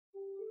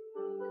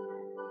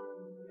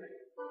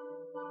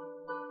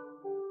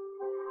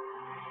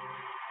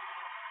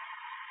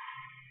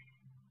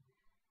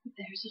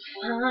There's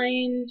a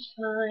fine,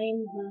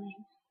 fine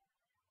line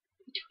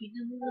between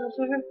a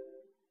lover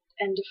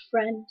and a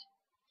friend.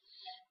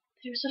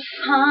 There's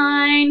a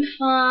fine,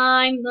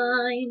 fine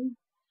line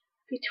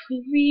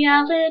between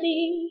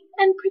reality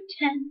and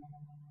pretend.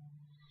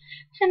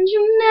 And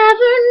you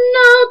never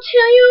know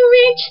till you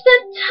reach the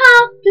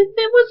top if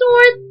it was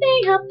worth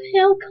the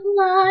uphill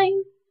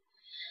climb.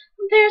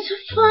 There's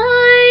a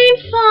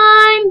fine,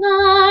 fine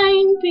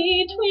line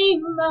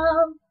between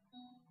love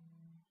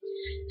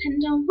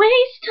and a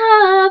waste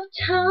of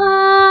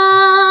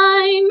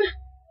time.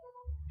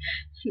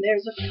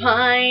 There's a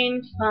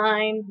fine,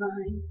 fine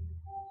line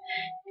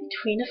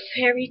between a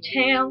fairy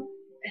tale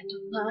and a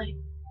lie.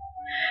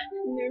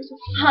 And there's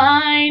a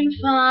fine,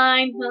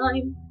 fine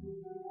line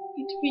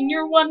between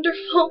you're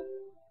wonderful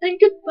and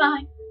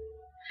goodbye.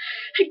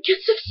 I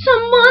guess if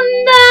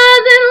someone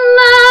doesn't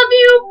love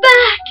you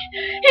back,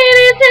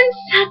 it isn't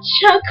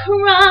such a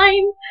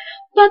crime.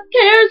 But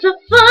there's a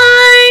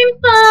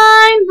fine,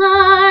 fine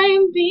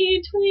line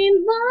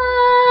between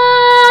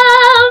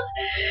love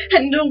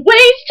and a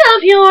waste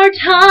of your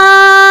time.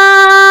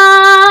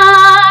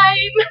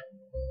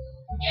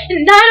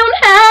 And I don't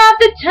have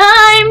the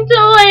time to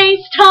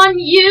waste on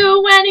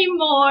you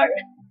anymore.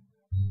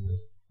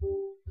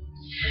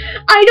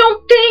 I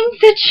don't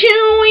think that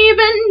you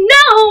even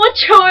know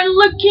what you're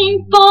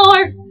looking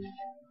for.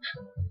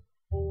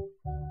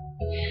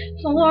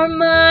 For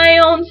my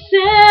own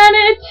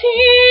sanity,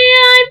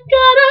 I've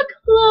gotta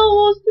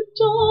close the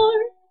door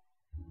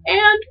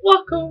and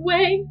walk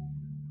away.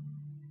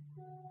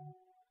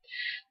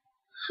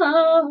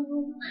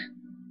 Oh,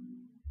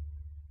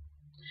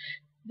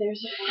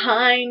 there's a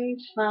fine,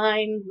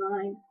 fine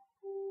line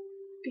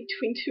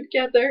between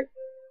together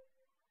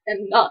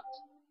and not.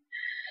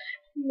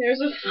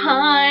 There's a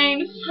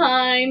fine,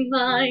 fine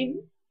line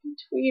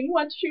between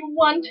what you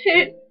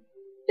wanted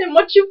and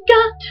what you've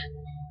got.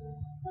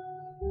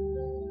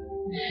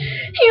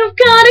 You've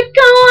gotta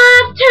go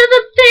after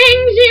the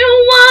things you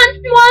want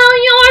while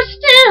you're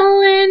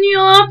still in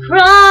your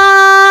prime.